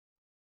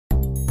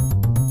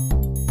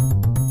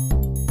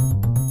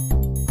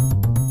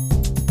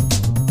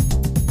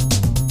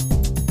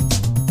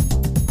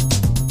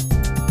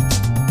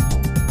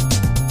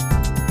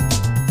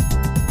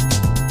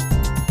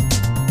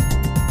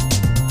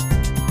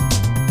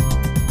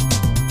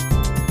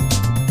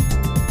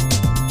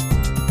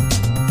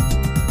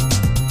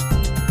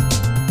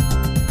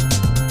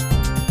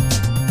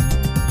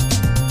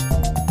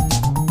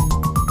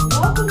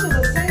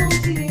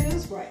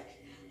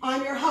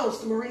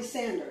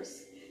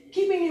cares,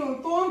 keeping you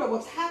informed of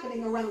what's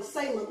happening around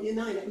Salem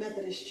United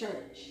Methodist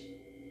Church.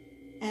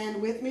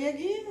 And with me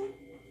again,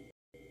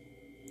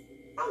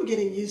 I'm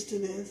getting used to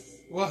this.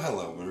 Well,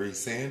 hello, Marie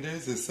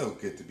Sanders. It's so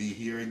good to be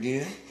here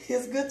again.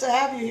 It's good to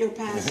have you here,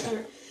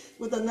 Pastor,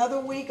 with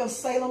another week of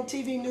Salem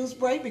TV News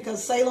Break,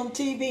 because Salem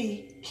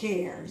TV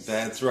cares.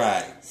 That's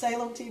right.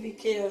 Salem TV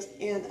cares.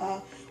 And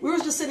we were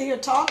just sitting here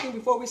talking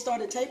before we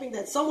started taping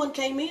that someone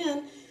came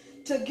in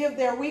to give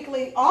their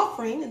weekly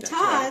offering and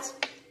tithes,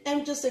 right,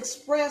 and just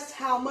express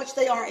how much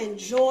they are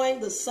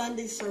enjoying the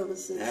Sunday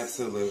services.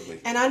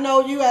 Absolutely. And I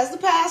know you as the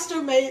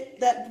pastor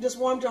just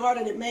warmed your heart,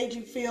 and it made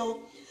you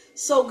feel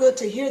so good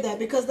to hear that,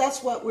 because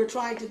that's what we're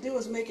trying to do,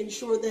 is making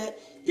sure that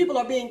people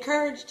are being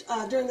encouraged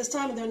during this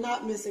time and they're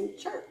not missing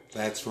church.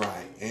 That's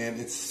right. And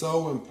it's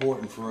so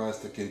important for us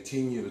to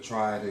continue to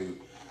try to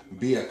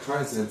be a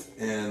presence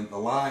in the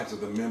lives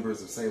of the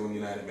members of Salem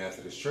United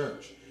Methodist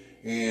Church.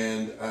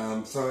 And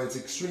so it's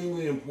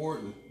extremely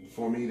important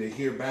for me to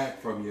hear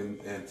back from you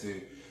and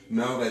to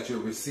know that you're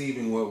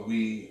receiving what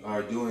we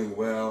are doing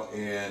well.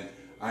 And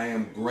I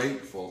am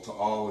grateful to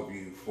all of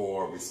you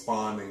for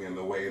responding in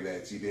the way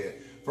that you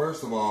did.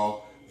 First of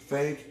all,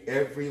 thank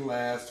every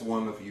last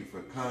one of you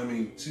for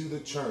coming to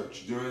the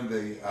church during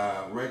the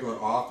regular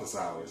office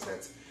hours.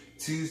 That's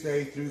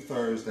Tuesday through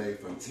Thursday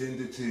from 10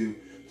 to 2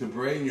 to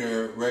bring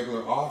your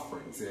regular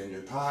offerings and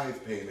your tithe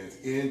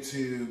payments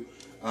into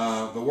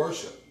the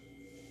worship.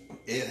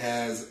 It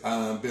has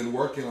been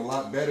working a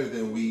lot better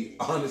than we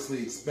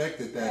honestly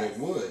expected that it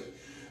would.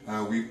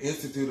 We've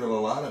instituted a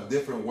lot of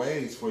different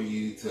ways for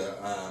you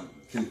to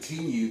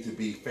continue to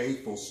be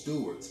faithful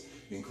stewards,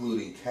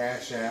 including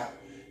Cash App,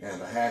 and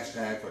the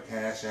hashtag for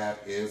Cash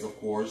App is, of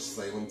course,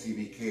 Salem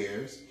TV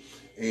Cares.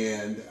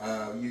 And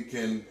you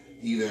can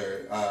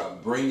either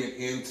bring it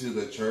into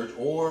the church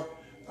or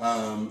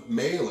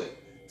mail it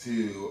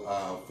to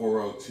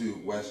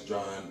 402 West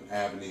John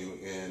Avenue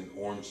in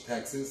Orange,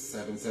 Texas,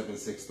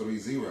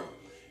 77630.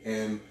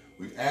 And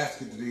we've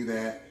asked you to do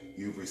that.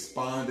 You've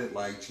responded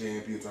like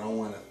champions. I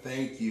want to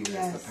thank you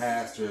as the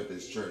pastor of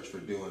this church for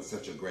doing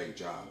such a great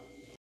job.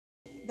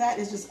 That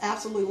is just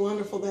absolutely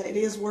wonderful that it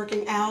is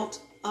working out.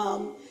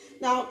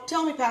 Now,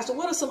 tell me, Pastor,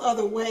 what are some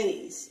other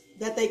ways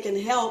that they can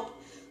help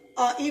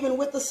even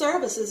with the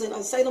services in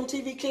Salem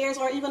TV Cares,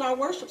 or even our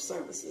worship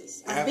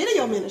services, our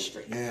video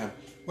ministry? Yeah.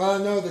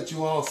 Well, I know that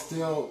you all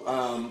still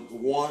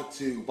want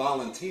to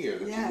volunteer,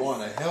 that you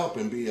want to help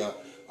and be a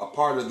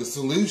part of the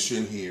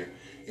solution here.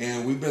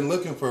 And we've been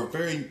looking for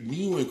very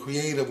new and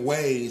creative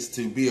ways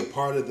to be a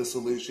part of the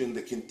solution,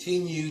 to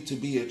continue to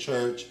be a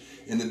church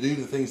and to do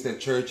the things that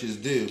churches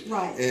do.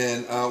 Right.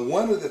 And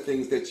one of the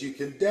things that you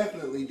can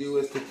definitely do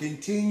is to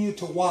continue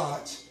to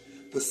watch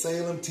the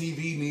Salem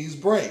TV News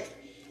Break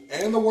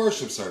and the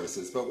worship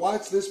services. But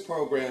watch this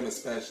program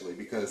especially,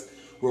 because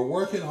we're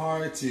working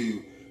hard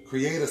to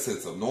create a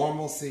sense of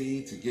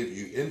normalcy, to give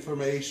you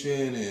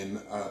information and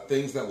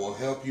things that will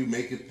help you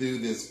make it through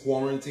this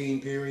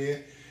quarantine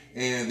period.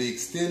 And the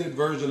extended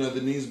version of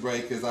the news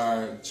break is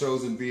our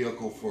chosen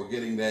vehicle for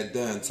getting that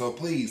done. So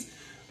please,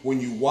 when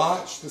you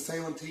watch the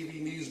Salem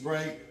TV News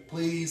Break,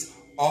 please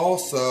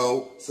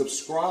also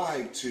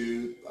subscribe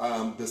to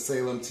the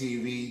Salem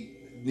TV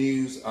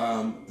News,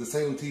 the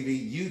Salem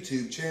TV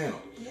YouTube channel.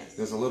 Yes.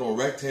 There's a little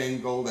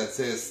rectangle that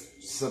says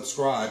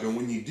subscribe, and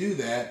when you do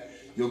that,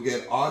 you'll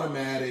get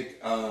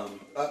automatic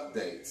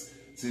updates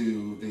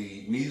to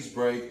the news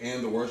break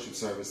and the worship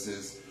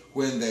services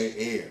when they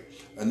air.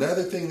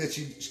 Another thing that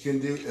you can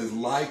do is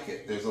like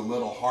it. There's a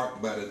little heart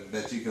button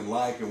that you can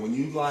like, and when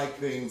you like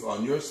things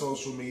on your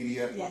social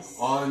media,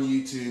 on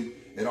YouTube,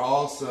 it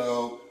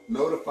also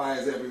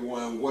notifies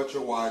everyone what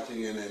you're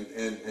watching and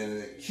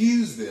it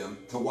cues them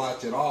to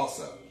watch it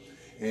also.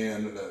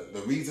 And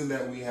the reason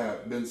that we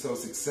have been so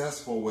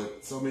successful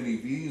with so many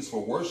views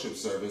for worship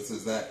service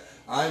is that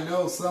I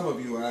know some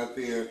of you out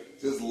there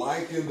just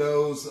liking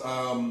those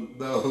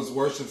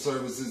worship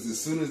services as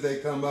soon as they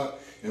come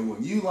up. And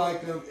when you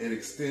like them, it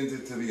extends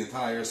it to the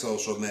entire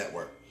social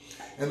network.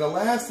 And the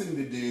last thing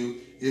to do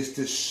is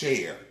to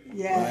share.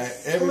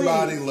 Yes, right?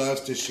 Everybody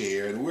loves to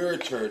share, and we're a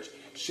church.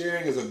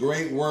 Sharing is a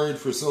great word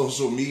for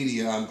social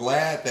media. I'm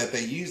glad that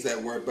they use that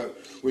word. But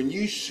when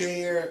you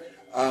share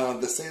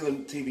the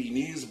Salem TV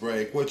News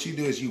Break, what you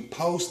do is you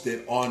post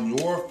it on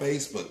your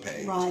Facebook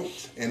page.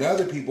 Right. And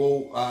other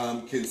people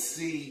can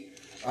see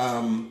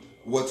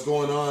what's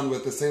going on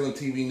with the Salem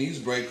TV News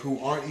Break who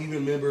aren't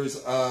even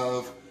members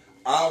of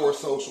our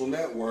social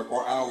network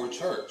or our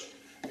church.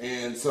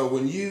 And so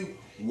when you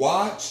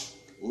watch,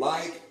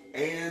 like,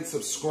 and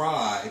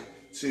subscribe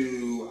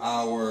to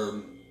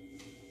our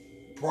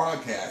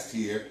broadcast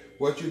here,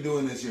 what you're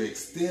doing is you're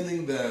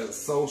extending the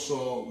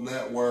social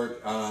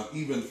network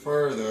even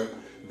further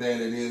than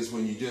it is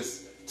when you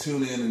just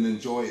tune in and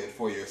enjoy it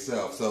for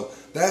yourself. So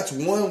that's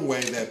one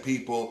way that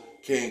people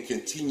can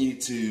continue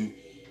to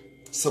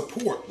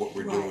support what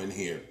we're doing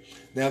here.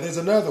 Now, there's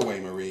another way,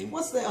 Marie.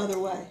 What's the other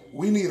way?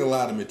 We need a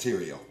lot of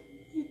material.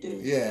 You do.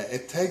 Yeah,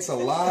 it takes a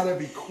lot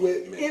of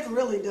equipment. It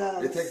really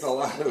does. It takes a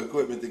lot of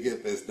equipment to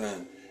get this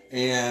done.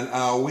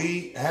 And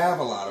we have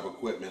a lot of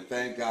equipment.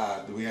 Thank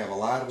God we have a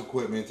lot of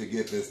equipment to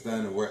get this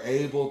done, and we're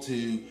able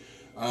to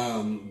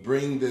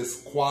bring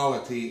this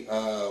quality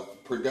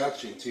of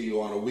production to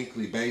you on a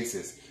weekly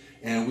basis.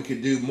 And we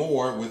could do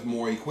more with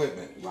more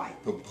equipment. Right.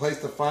 The place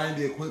to find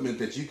the equipment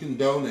that you can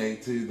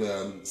donate to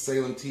the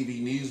Salem TV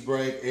News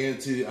Break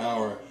and to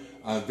our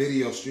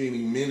video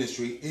streaming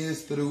ministry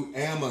is through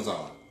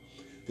Amazon.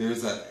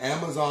 There's an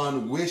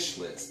Amazon wish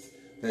list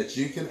that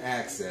you can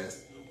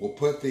access. We'll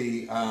put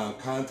the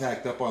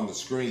contact up on the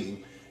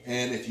screen,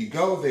 and if you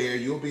go there,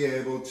 you'll be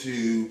able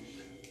to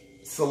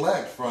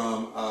select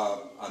from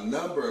a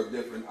number of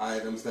different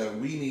items that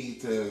we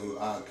need to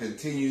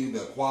continue the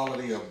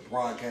quality of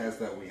broadcast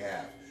that we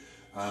have.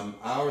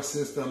 Our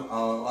system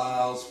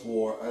allows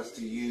for us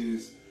to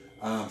use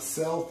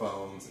cell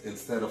phones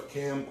instead of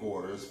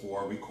camcorders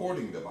for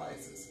recording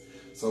devices.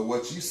 So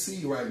what you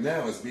see right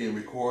now is being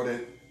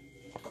recorded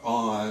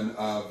on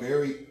a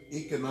very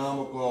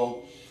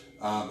economical,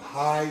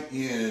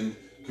 high-end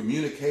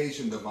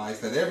communication device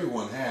that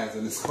everyone has,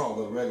 and it's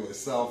called a regular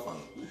cell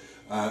phone.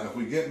 If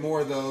we get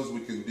more of those,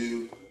 we can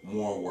do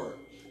more work.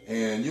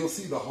 And you'll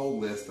see the whole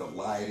list of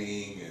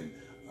lighting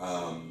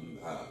and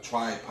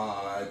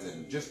tripods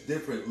and just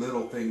different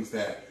little things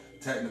that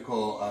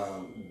technical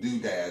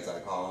doodads, I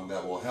call them,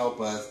 that will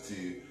help us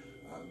to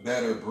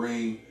better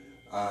bring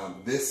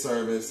this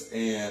service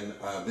and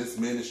this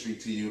ministry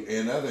to you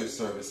and other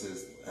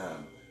services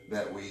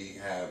that we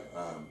have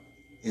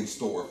in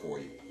store for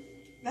you.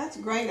 That's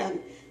great.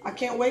 I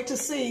can't wait to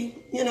see,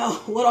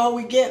 what all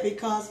we get,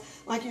 because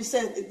like you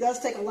said, it does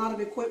take a lot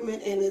of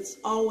equipment, and it's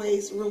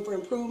always room for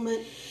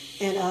improvement,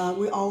 and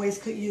we always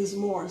could use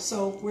more.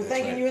 So we're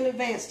thanking you in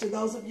advance to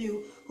those of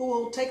you who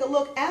will take a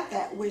look at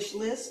that wish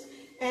list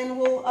and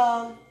will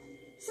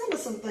send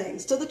us some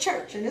things to the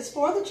church. And it's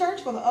for the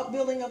church, for the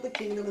upbuilding of the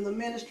kingdom and the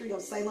ministry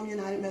of Salem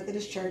United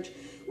Methodist Church,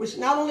 which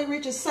not only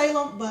reaches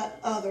Salem, but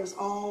others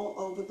all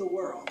over the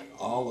world.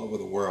 All over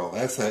the world.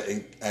 That's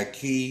a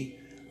key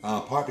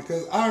part,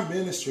 because our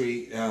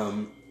ministry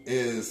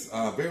is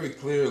very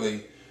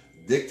clearly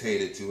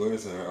dictated to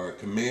us or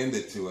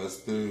commanded to us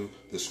through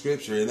the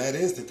scripture, and that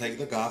is to take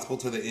the gospel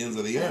to the ends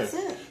of the earth.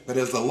 That's it. But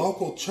as a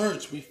local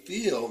church, we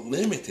feel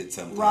limited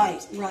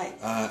sometimes. Right.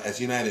 As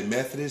United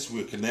Methodist,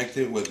 we're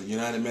connected with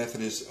United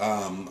Methodist,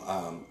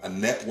 a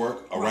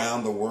network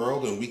around the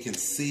world, and we can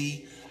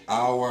see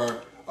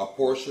our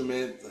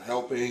apportionment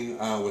helping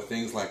with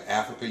things like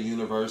Africa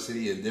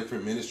University and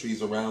different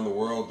ministries around the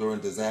world during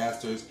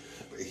disasters.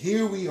 But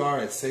here we are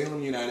at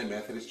Salem United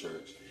Methodist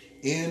Church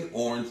in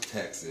Orange,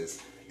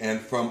 Texas. And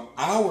from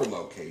our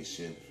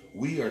location,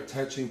 we are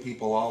touching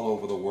people all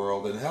over the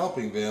world and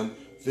helping them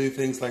through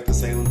things like the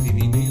Salem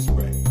TV News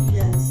Break.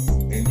 Yes.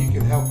 And you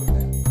can help with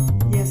that.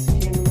 Yes, you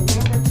can.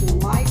 Remember to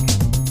like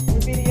the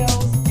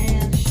videos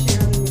and share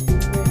them with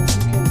your friends.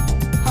 You can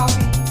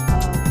copy the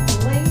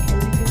link,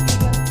 and you can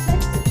even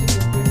text it to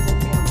your friends and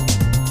family.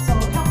 So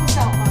help us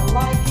out by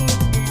liking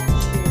and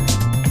sharing.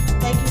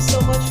 Thank you so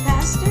much,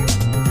 Pastor.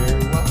 You're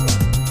very welcome.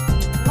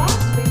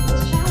 Last week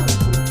was Challenge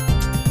Week,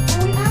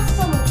 and we asked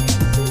some of you to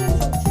send in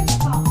some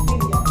TikTok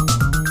videos.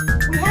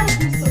 We had a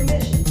few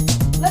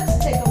submissions.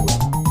 Let's take a look.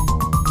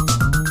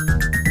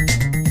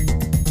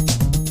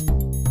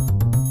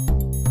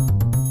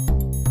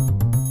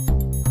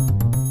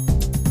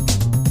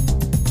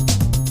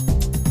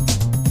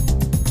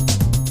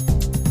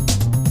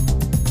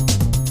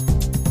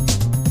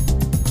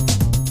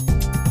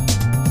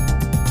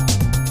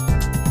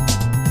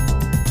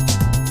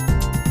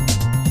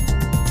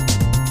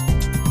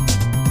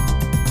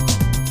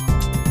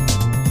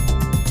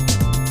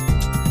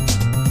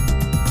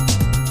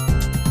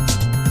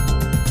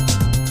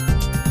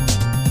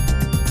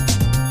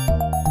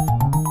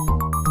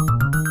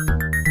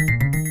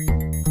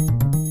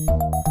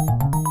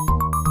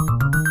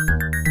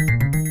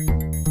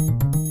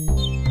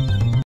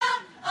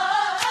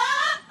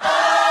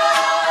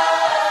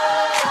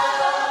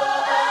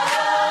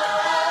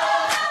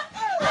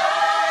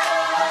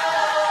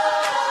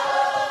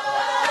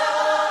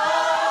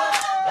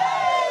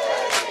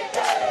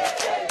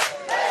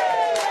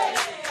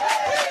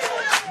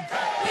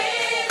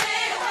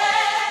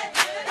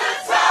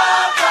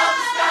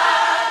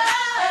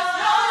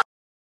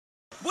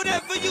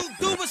 Whatever you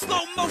do in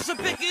slow motion,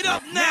 pick it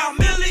up now,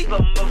 Millie. Slow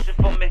motion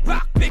for me.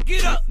 Rock, pick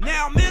it up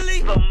now, Millie.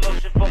 Slow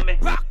motion for me.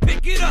 Rock,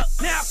 pick it up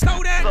now,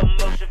 Kodak. Slow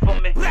motion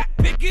for me. Black,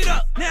 pick it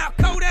up now,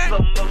 Kodak.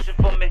 Slow motion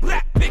for me.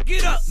 Black, pick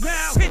it up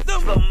now. Hit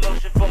them. Slow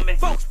motion for me.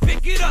 Folks,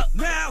 pick it up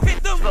now.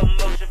 Hit them. Slow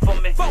motion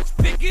for me. Folks,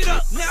 pick it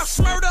up now.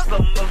 Smurder. Slow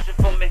motion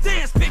for me.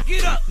 Dance, pick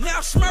it up now.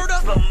 Smurder.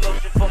 Slow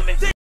motion for me.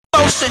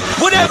 Motion.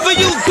 Whatever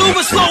you do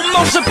in slow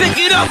motion, pick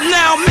it up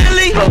now,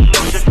 Millie. Slow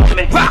motion for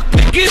me. Rock,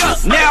 pick it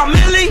up now,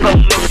 Millie. Slow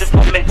motion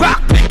for me.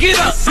 Rock, pick it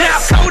up now,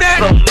 Kodak.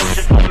 Slow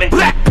motion for me.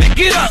 Black, pick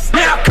it up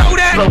now,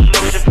 Kodak. Slow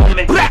motion for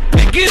me. Black,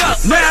 pick it up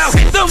now.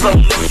 Hit them. Slow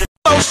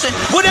motion.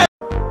 Whatever.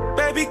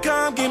 Baby,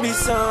 come give me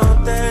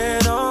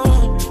something. Oh.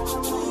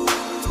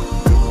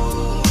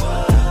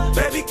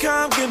 Baby,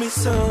 come give me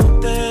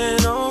something.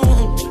 Oh.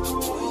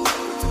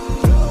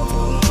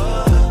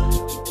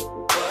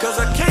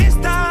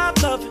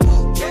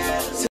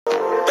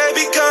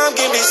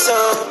 give me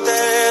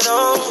something,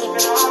 oh.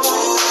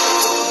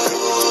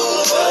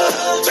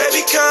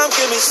 Baby, come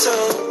give me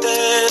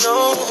something,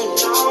 oh.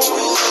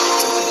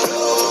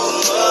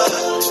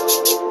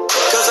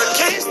 Cause I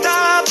can't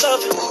stop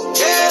loving,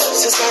 yeah.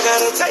 Since I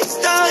got a taste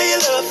of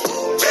your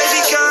love.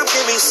 Baby, come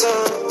give me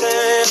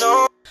something,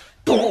 oh.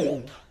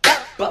 Boom.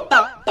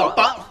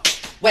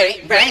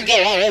 Wait, bring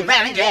it,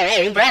 bring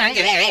it, bring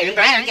it,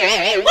 bring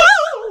it. Woo!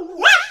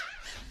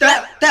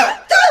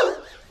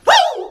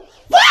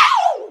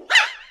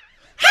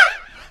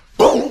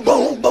 Boom,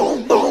 boom,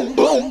 boom, boom,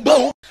 boom,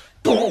 boom.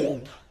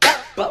 Boom.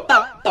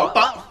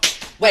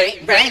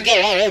 Wait, bring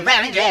it,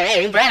 bring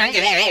it, bring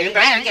it,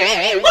 bring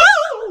it.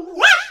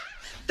 Woo!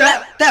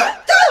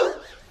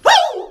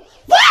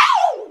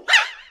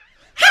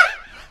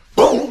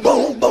 Boom,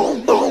 boom,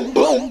 boom, boom,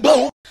 boom,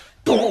 boom.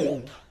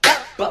 Boom.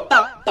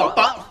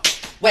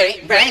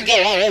 Wait, bring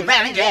it,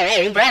 bring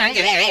it, bring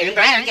it,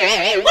 bring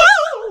it. Woo!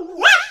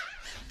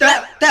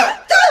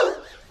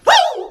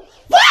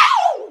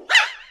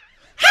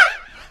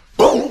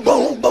 Boom,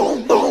 boom, boom,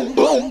 boom,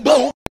 boom,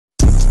 boom.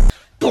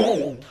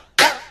 Boom.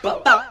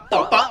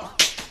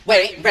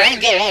 Wait, bring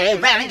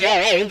it, bring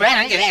it,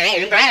 bring it,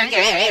 bring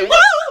it. Woo!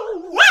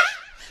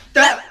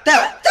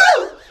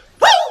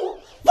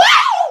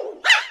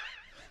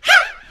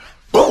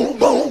 Boom,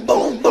 boom,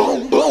 boom,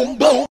 boom, boom,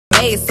 boom.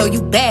 Hey, so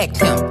you back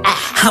him.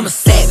 I'm a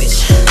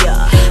savage.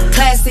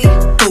 Classy,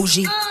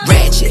 bougie,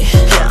 ratchet.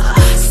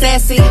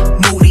 Sassy,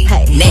 moody,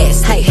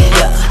 nasty.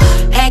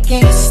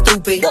 Hacking,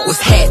 stupid.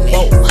 What's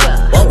happening?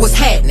 What's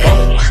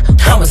happening?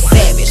 I'm a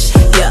savage.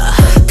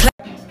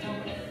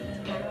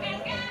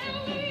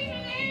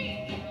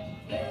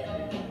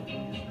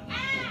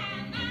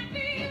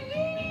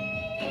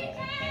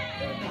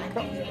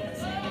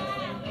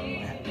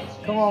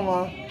 Come on,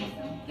 Mom.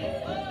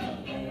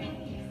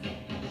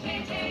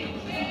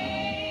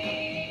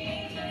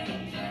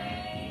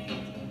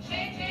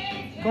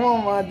 Come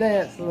on, Mom,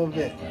 dance a little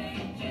bit.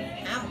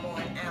 I'm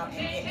going out and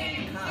getting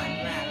in the car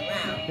and ride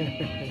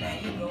around. Now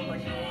you go where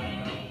you want to go.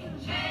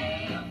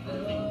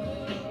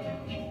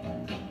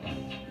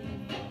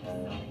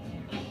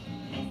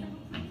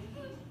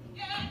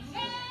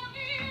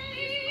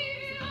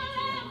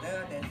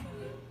 Girl, that's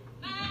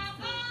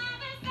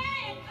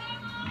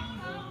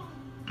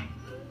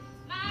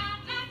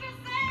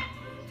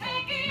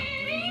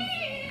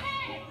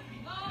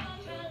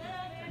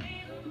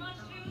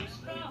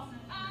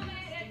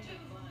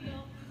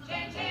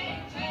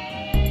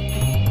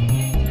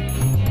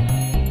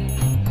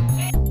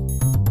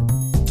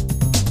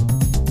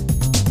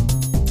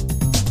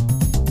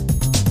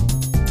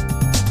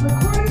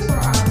Recordings for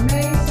our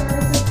May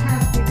services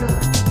have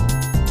begun.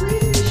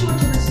 Please be sure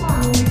to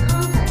respond when we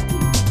contact you.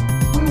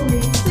 We will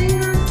need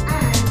singers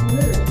and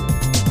liturgy.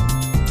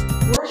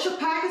 Worship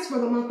packets for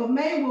the month of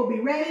May will be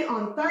ready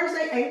on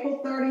Thursday,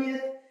 April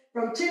 30th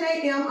from 10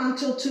 a.m.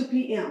 until 2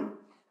 p.m.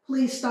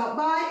 Please stop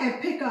by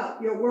and pick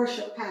up your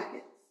worship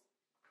packets.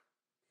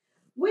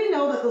 We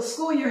know that the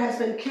school year has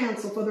been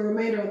canceled for the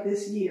remainder of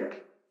this year.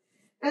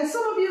 And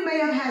some of you may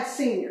have had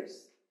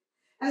seniors,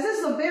 as this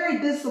is a very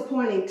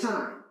disappointing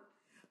time.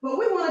 But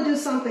we want to do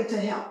something to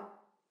help.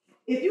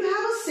 If you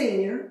have a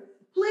senior,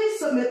 please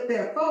submit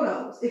their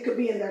photos. It could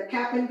be in their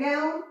cap and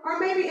gown or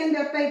maybe in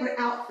their favorite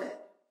outfit.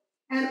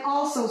 And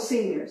also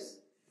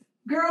seniors.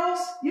 Girls,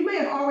 you may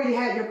have already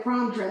had your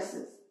prom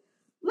dresses.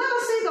 Let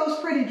us see those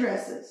pretty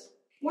dresses.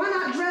 Why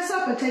not dress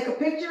up and take a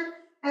picture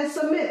and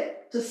submit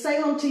it to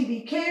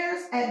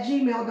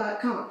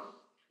salemtvcares@gmail.com.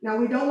 Now,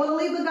 we don't want to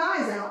leave the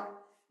guys out.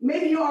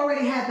 Maybe you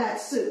already had that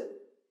suit.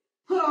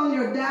 Put on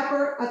your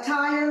dapper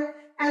attire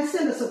and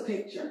send us a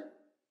picture.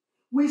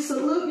 We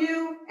salute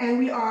you and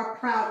we are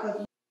proud of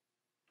you.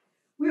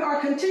 We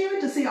are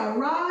continuing to see a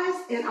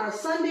rise in our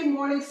Sunday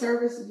morning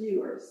service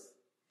viewers.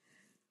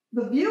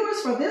 The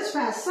viewers for this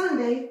past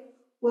Sunday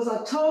was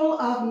a total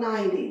of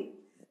 90.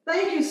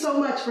 Thank you so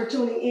much for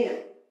tuning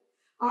in.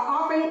 Our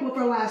offering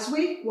for last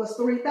week was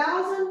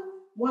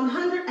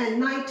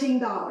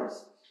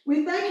 $3,119.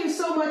 We thank you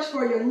so much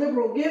for your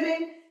liberal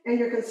giving and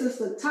your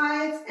consistent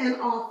tithes and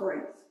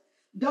offerings.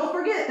 Don't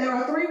forget, there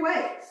are 3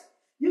 ways.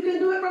 You can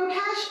do it from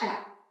Cash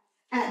App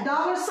at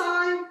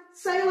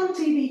 $Salem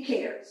TV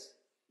Cares.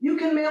 You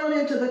can mail it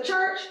into the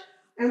church,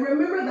 and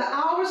remember the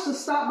hours to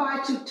stop by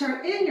to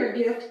turn in your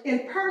gift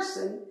in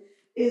person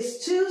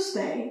is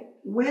Tuesday,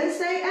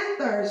 Wednesday, and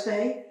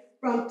Thursday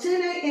from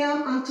 10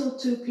 a.m. until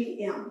 2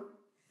 p.m.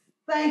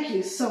 Thank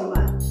you so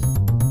much.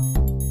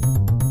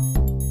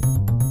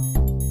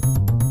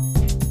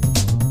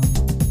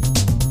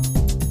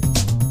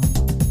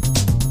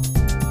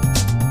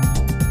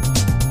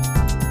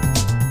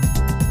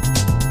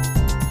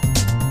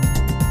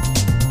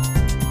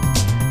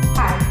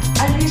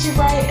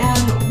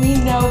 And we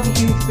know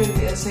you've been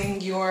missing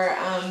your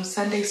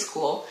Sunday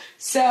school,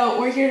 so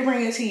we're here to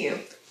bring it to you.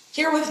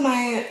 Here with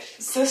my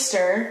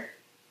sister,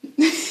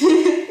 we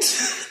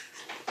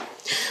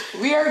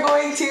are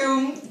going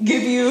to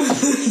give you the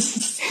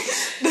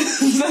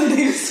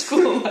Sunday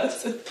school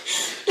lesson.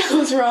 That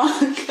was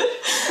wrong.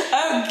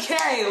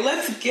 Okay,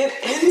 let's get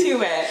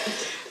into it.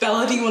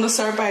 Bella, do you want to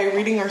start by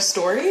reading our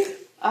story?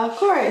 Of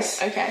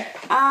course. Okay.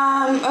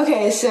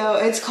 Okay, so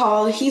it's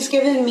called He's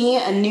Given Me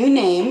a New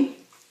Name.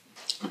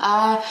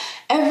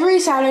 Every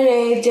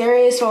Saturday,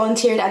 Darius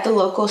volunteered at the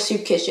local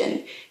soup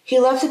kitchen. He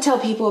loved to tell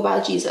people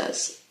about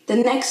Jesus. The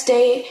next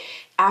day,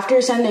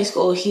 after Sunday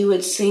school, he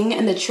would sing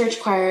in the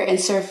church choir and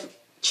serve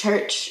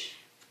church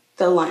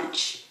the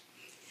lunch.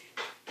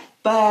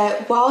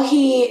 But while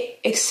he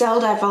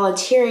excelled at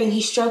volunteering,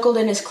 he struggled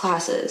in his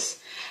classes.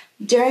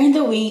 During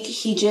the week,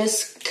 he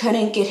just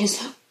couldn't get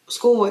his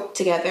schoolwork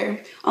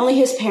together. Only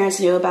his parents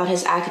knew about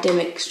his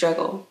academic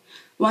struggle.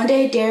 One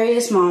day,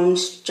 Darius' mom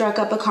struck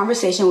up a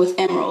conversation with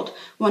Emerald,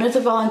 one of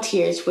the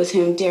volunteers with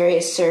whom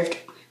Darius served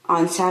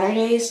on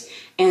Saturdays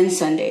and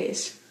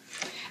Sundays.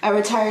 A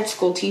retired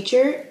school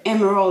teacher,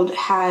 Emerald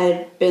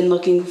had been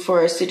looking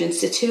for students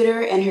to tutor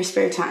in her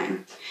spare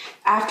time.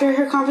 After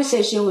her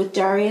conversation with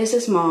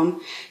Darius'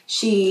 mom,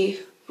 she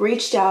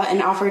reached out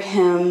and offered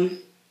him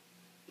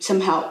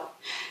some help.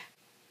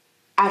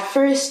 At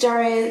first,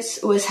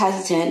 Darius was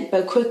hesitant,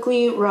 but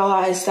quickly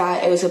realized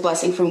that it was a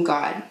blessing from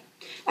God.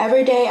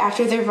 Every day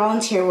after their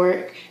volunteer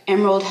work,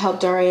 Emerald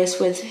helped Darius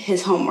with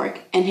his homework,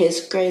 and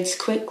his grades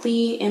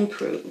quickly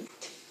improved.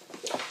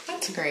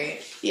 That's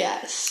great.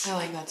 Yes. I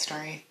like that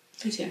story.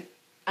 Me too.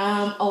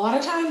 A lot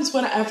of times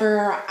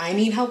whenever I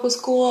need help with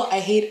school,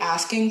 I hate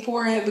asking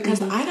for it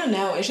because I don't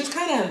know, it's just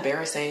kind of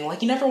embarrassing.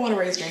 Like, you never want to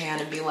raise your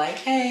hand and be like,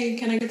 hey,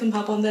 can I get some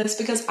help on this?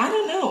 Because I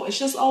don't know, it's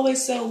just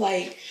always so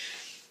like...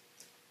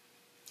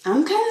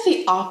 I'm kind of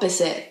the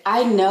opposite.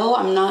 I know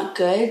I'm not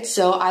good,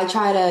 so I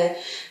try to,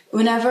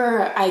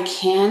 whenever I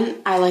can,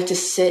 I like to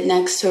sit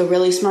next to a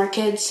really smart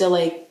kid so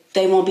like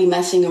they won't be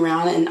messing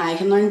around and I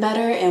can learn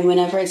better. And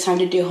whenever it's time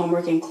to do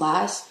homework in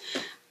class,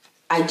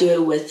 I do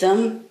it with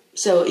them.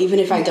 So even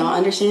if I don't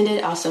understand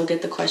it, I'll still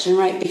get the question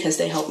right because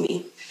they help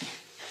me.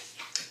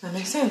 That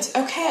makes sense.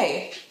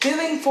 Okay,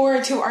 moving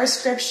forward to our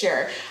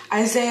scripture.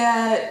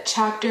 Isaiah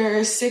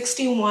chapter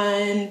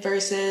 61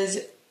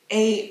 verses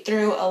 8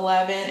 through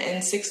 11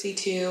 and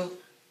 62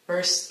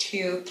 verse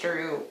 2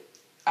 through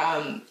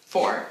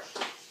 4.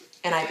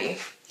 NIV.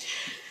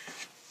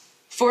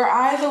 For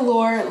I, the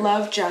Lord,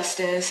 love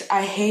justice.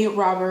 I hate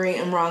robbery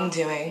and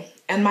wrongdoing.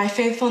 And my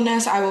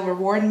faithfulness I will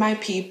reward my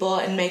people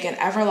and make an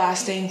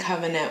everlasting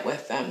covenant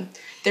with them.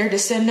 Their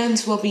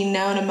descendants will be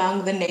known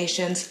among the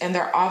nations and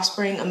their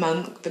offspring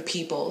among the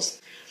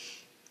peoples.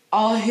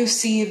 All who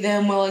see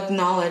them will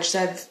acknowledge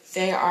that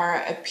they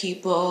are a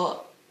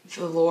people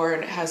the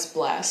Lord has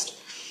blessed.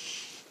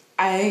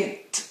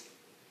 I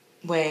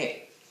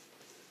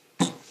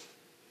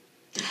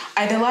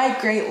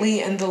delight greatly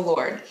in the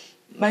Lord.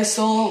 My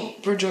soul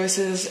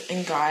rejoices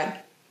in God,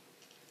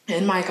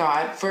 in my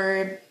God,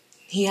 for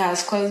he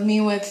has clothed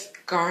me with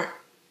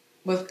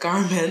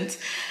garments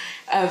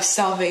of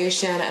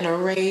salvation and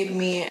arrayed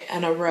me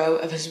in a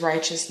robe of his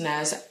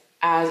righteousness,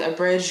 as a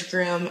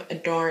bridegroom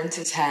adorns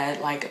his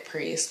head like a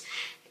priest,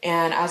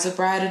 and as a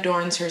bride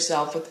adorns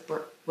herself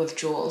with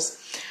jewels.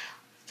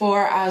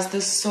 For as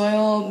the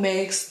soil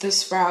makes the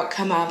sprout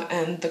come up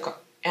and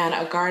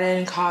a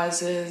garden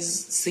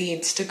causes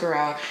seeds to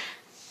grow,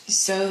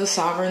 so the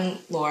sovereign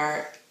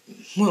Lord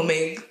will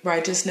make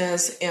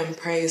righteousness and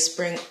praise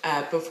spring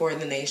up before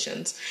the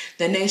nations.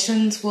 The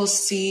nations will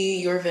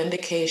see your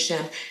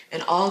vindication,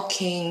 and all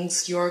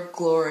kings your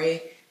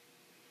glory.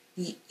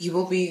 You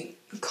will be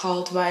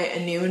called by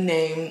a new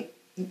name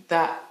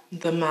that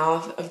the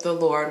mouth of the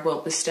Lord will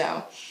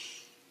bestow.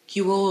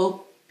 You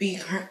will be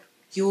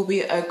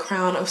a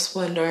crown of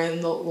splendor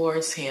in the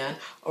Lord's hand,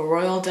 a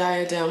royal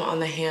diadem on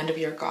the hand of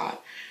your God.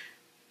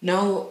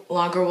 No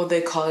longer will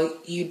they call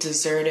you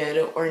deserted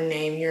or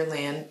name your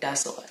land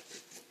desolate.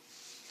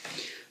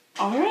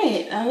 All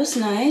right, that was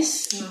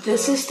nice.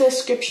 This is the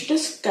scripture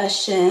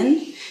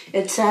discussion.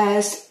 It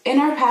says, in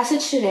our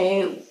passage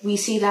today, we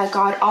see that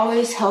God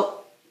always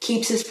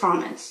keeps his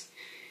promise.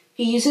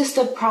 He uses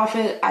the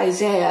prophet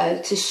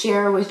Isaiah to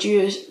share with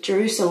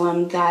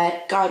Jerusalem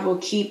that God will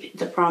keep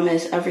the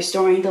promise of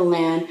restoring the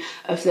land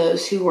of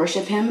those who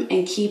worship him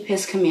and keep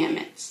his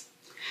commandments.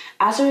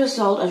 As a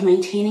result of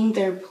maintaining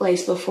their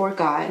place before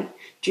God,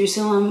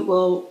 Jerusalem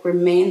will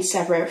remain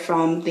separate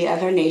from the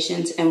other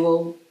nations and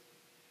will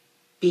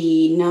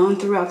be known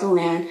throughout the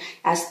land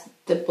as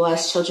the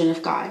blessed children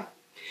of God.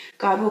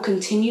 God will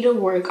continue to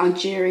work on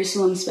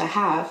Jerusalem's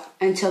behalf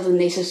until the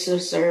nations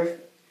deserve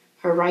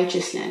her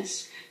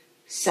righteousness,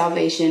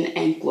 salvation,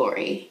 and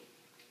glory.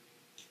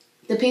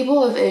 The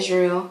people of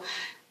Israel,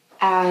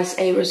 as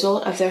a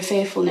result of their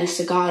faithfulness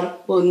to God,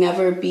 will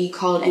never be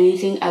called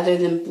anything other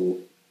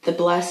than the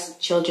blessed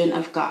children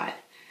of God.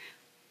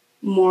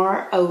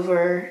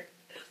 Moreover,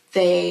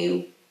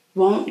 they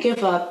won't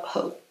give up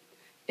hope.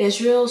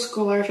 Israel's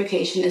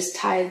glorification is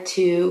tied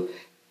to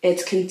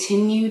its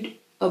continued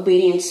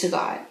obedience to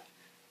God.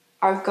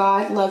 Our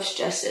God loves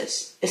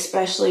justice,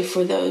 especially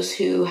for those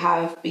who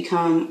have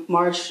become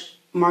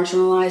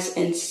marginalized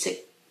in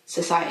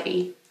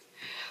society.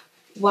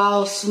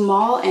 While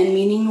small and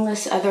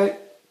meaningless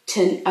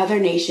to other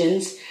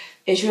nations,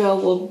 Israel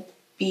will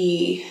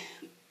be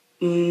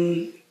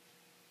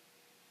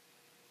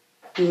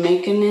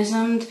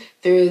mechanism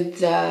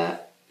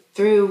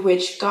through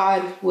which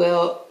God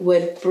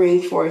would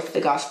bring forth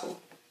the gospel.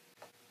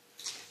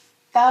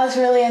 That was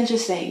really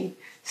interesting.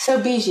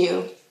 So,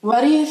 Bijou,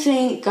 what do you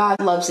think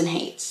God loves and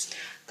hates?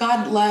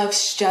 God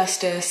loves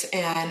justice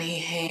and he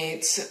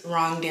hates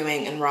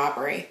wrongdoing and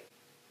robbery.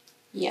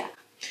 Yeah.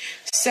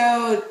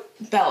 So,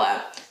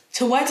 Bella,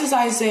 to what does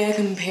Isaiah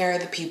compare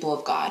the people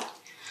of God?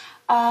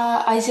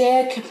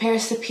 Isaiah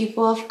compares the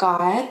people of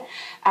God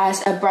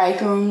as a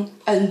bridegroom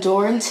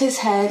adorns his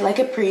head like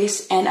a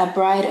priest, and a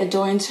bride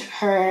adorns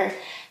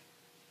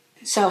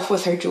herself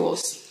with her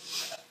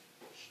jewels.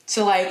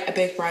 So like a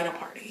big bridal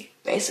party.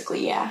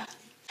 Basically, yeah.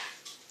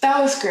 That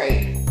was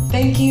great.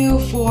 Thank you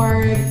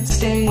for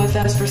staying with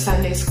us for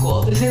Sunday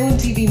school. The Salem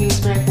TV News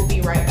Break will be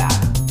right back.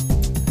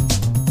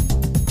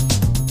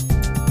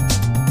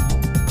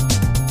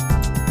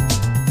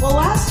 Well,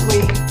 last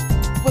week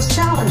was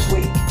Challenge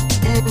Week,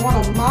 and one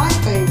of my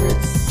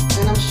favorites,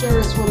 and I'm sure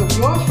it's one of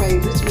your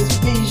favorites, Miss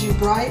Bijou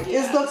Bright,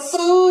 is the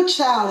food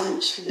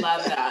challenge.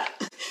 Love that.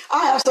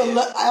 I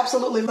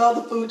absolutely love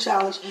the food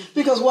challenge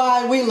because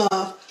why? We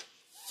love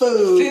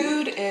food.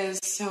 Food is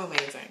so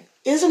amazing.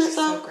 Isn't it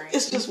though? So great.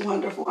 It's just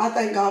wonderful. I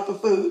thank God for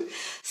food.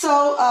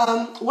 So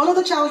one of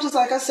the challenges,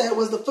 like I said,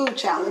 was the food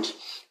challenge.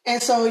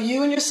 And so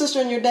you and your sister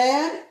and your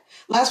dad,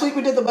 last week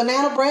we did the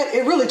banana bread.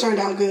 It really turned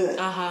out good.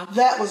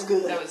 That was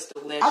good. That was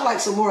delicious. I'd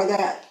like some more of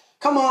that.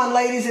 Come on,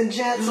 ladies and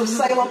gents of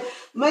Salem,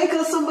 make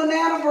us some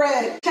banana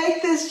bread.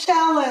 Take this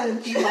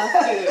challenge. We love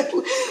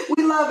food.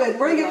 We love it.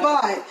 Bring it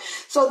by.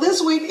 So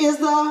this week is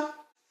the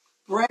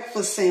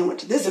breakfast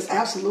sandwich. This is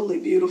absolutely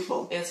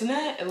beautiful. Isn't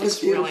it? It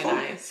looks really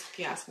nice, if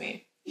you ask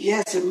me.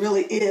 Yes, it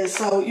really is.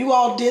 So you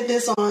all did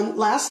this on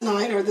last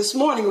night, or this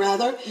morning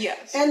rather.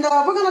 Yes. And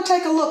we're going to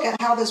take a look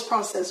at how this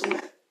process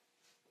went.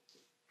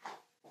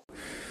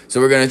 So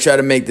we're going to try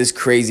to make this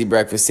crazy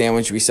breakfast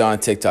sandwich we saw on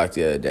TikTok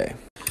the other day.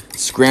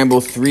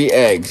 Scramble 3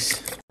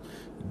 eggs.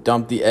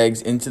 Dump the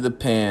eggs into the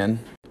pan.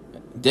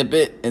 Dip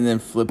it and then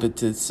flip it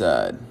to the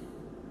side.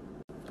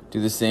 Do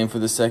the same for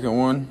the second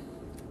one.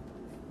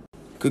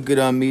 Cook it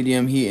on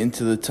medium heat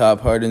until the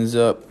top hardens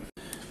up.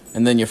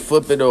 And then you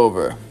flip it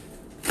over.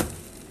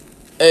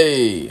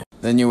 Hey!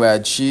 Then you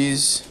add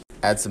cheese.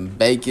 Add some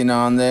bacon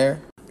on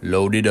there.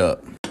 Load it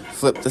up.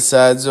 Flip the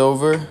sides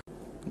over.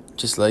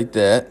 Just like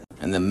that.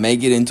 And then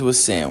make it into a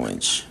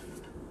sandwich.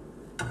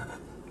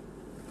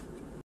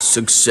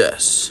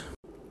 Success.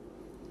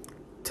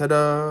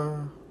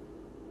 Ta-da!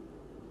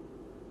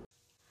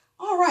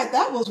 All right,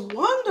 that was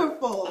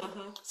wonderful.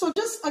 So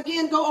just,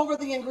 again, go over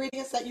the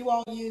ingredients that you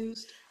all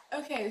used.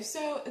 Okay,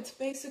 so it's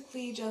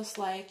basically just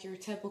like your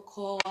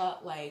typical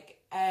like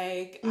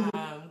egg,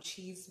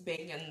 cheese,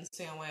 bacon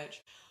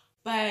sandwich,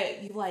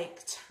 but you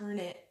like turn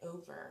it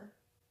over.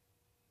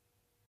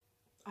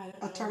 I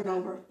don't know. A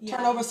turnover. Yeah,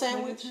 Turnover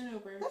sandwich? Like a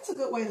turnover. That's a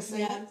good way to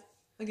say it.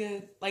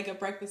 Like a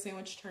breakfast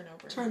sandwich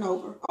turnover.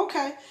 Turnover.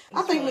 Okay.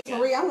 I think, Miss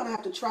Marie, I'm going to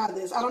have to try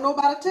this. I don't know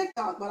about a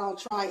TikTok, but I'll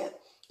try it.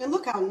 And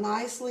look how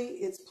nicely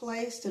it's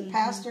placed. And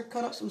Pastor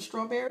cut up some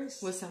strawberries.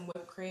 With some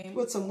whipped cream.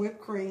 With some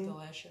whipped cream.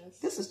 Delicious.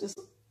 This is just...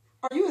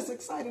 Are you as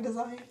excited as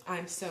I am?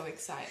 I'm so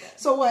excited.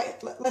 So wait,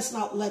 let's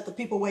not let the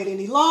people wait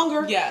any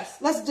longer. Yes.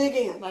 Let's dig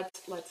in.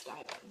 Let's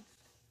dive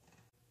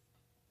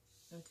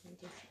in.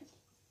 Okay.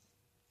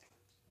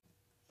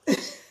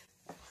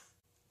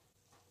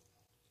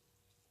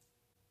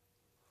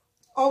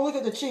 Oh, look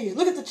at the cheese.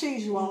 Look at the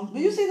cheese, you all. Do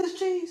you see this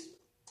cheese?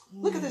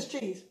 Look at this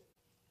cheese.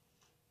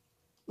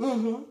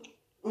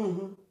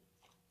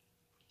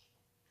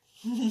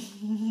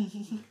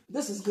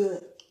 This is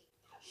good.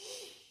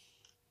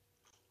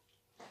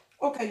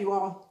 Okay, you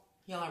all.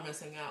 Y'all are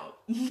missing out.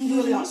 You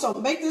really are. So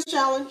make this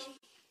challenge.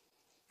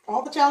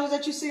 All the challenges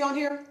that you see on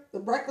here, the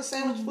breakfast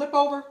sandwich, flip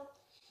over,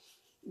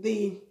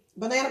 the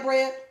banana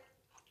bread.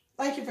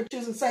 Thank you for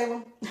choosing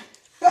Salem.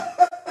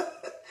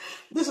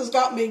 This has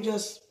got me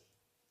just...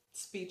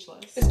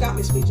 Speechless. It's got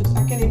me speechless.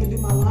 I can't even do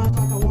my lines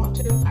like I want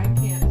to.